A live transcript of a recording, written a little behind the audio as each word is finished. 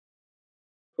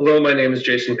Hello, my name is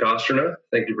Jason Kostrna.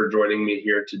 Thank you for joining me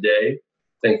here today.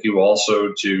 Thank you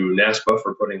also to NASPSPA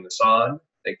for putting this on.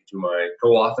 Thank you to my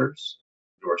co-authors,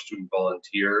 to our student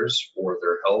volunteers for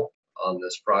their help on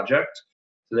this project.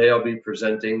 Today I'll be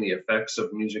presenting the effects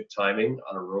of music timing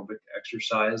on aerobic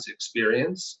exercise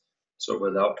experience. So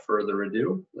without further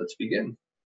ado, let's begin.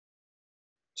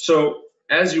 So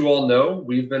as you all know,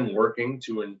 we've been working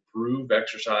to improve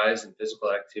exercise and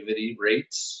physical activity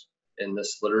rates in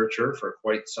this literature for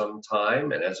quite some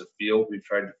time, and as a field we've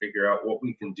tried to figure out what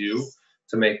we can do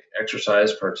to make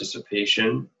exercise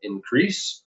participation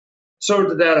increase. So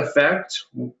to that effect,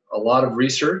 a lot of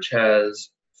research has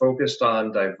focused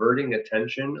on diverting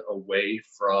attention away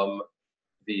from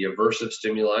the aversive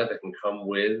stimuli that can come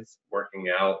with working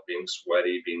out, being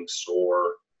sweaty, being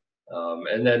sore,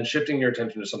 and then shifting your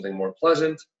attention to something more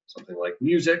pleasant, something like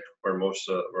music, where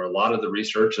a lot of the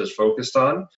research is focused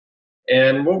on.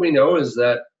 And what we know is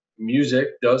that music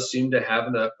does seem to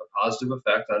have a positive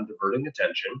effect on diverting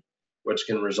attention, which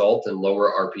can result in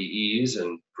lower RPEs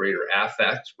and greater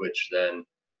affect, which then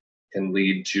can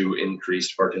lead to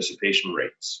increased participation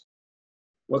rates.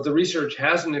 What the research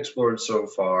hasn't explored so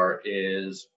far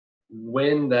is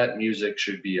when that music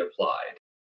should be applied.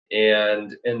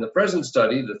 And in the present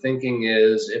study, the thinking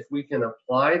is if we can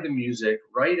apply the music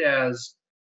right as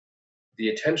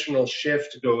the attentional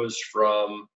shift goes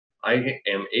from I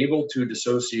am able to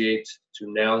dissociate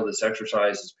to now this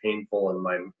exercise is painful and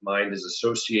my mind is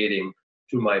associating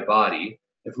to my body.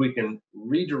 If we can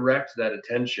redirect that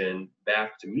attention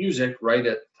back to music right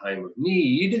at the time of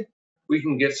need, we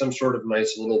can get some sort of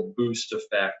nice little boost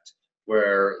effect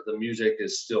where the music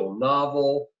is still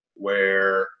novel,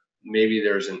 where maybe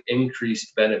there's an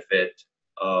increased benefit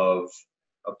of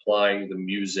applying the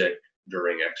music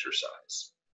during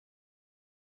exercise.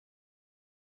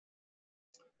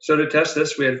 So to test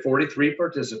this, we had 43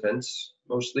 participants,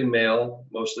 mostly male,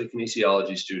 mostly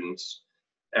kinesiology students.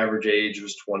 Average age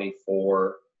was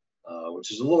 24,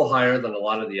 which is a little higher than a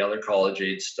lot of the other college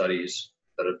age studies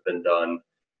that have been done,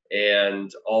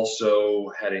 and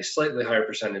also had a slightly higher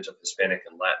percentage of Hispanic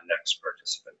and Latinx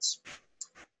participants.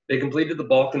 They completed the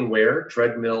Balke and Ware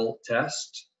treadmill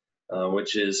test,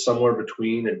 which is somewhere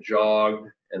between a jog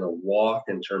and a walk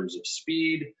in terms of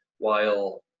speed,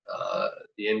 while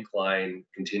the incline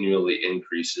continually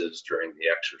increases during the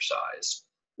exercise.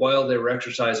 While they were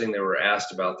exercising, they were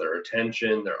asked about their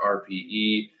attention, their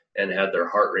RPE, and had their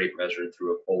heart rate measured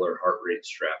through a polar heart rate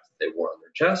strap that they wore on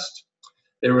their chest.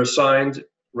 They were assigned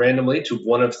randomly to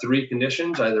one of three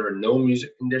conditions, either a no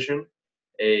music condition,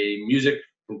 a music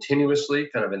continuously,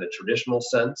 kind of in a traditional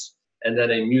sense, and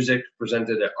then a music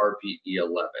presented at RPE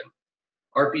 11.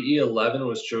 RPE 11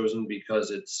 was chosen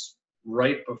because it's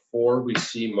right before we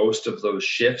see most of those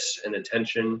shifts in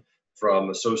attention from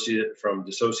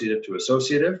dissociative to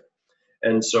associative.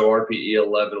 And so RPE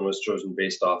 11 was chosen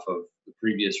based off of the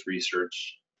previous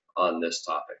research on this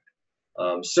topic.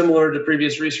 Similar to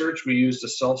previous research, we used a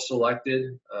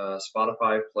self-selected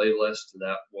Spotify playlist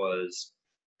that was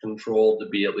controlled to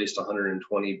be at least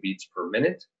 120 beats per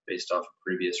minute based off of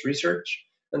previous research.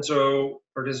 And so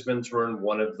participants were in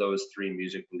one of those three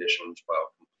music conditions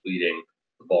while completing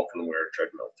the Balke and Ware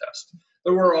treadmill test.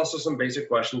 There were also some basic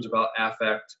questions about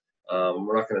affect.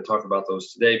 We're not going to talk about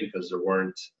those today because there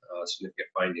weren't significant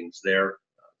findings there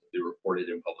that they reported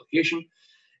in publication.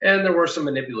 And there were some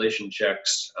manipulation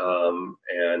checks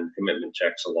and commitment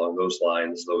checks along those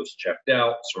lines. Those checked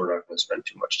out, so we're not going to spend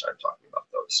too much time talking about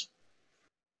those.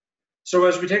 So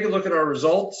as we take a look at our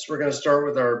results, we're going to start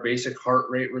with our basic heart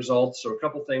rate results. So a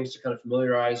couple things to kind of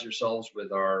familiarize yourselves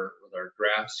with our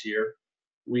graphs here.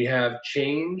 We have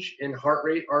change in heart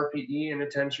rate, RPE, and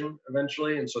attention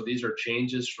eventually. And so these are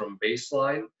changes from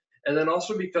baseline. And then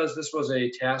also because this was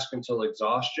a task until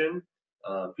exhaustion,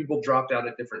 people dropped out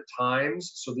at different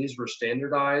times. So these were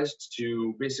standardized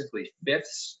to basically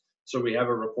fifths. So we have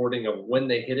a recording of when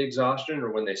they hit exhaustion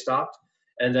or when they stopped.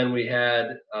 And then we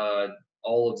had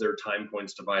all of their time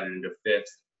points divided into fifth,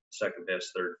 second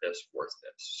fifths, third fifths, fourth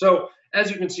fifths. So as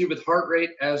you can see with heart rate,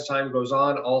 as time goes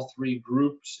on, all three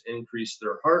groups increase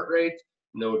their heart rate,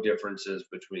 no differences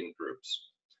between groups.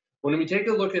 When we take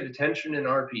a look at attention and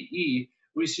RPE,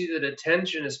 we see that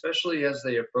attention, especially as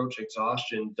they approach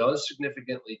exhaustion, does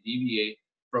significantly deviate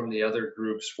from the other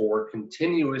groups for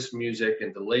continuous music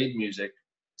and delayed music,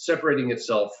 separating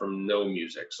itself from no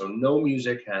music. So no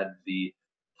music had the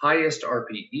highest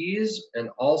RPEs and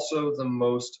also the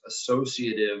most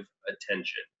associative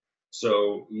attention.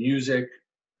 So music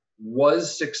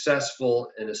was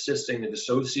successful in assisting the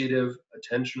dissociative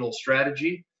attentional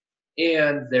strategy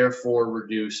and therefore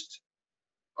reduced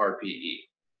RPE.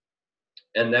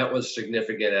 And that was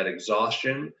significant at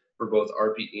exhaustion for both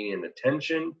RPE and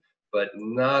attention, but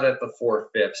not at the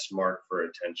 4/5 mark for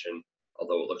attention,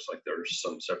 although it looks like there's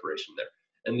some separation there.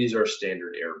 And these are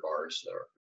standard error bars there.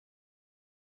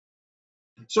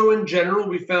 So in general,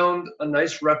 we found a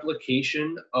nice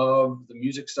replication of the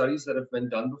music studies that have been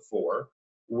done before,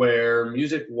 where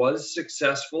music was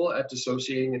successful at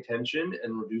dissociating attention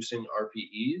and reducing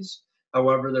RPEs.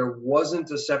 However, there wasn't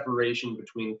a separation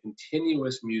between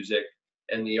continuous music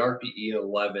and the RPE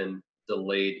 11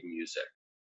 delayed music.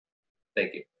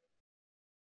 Thank you.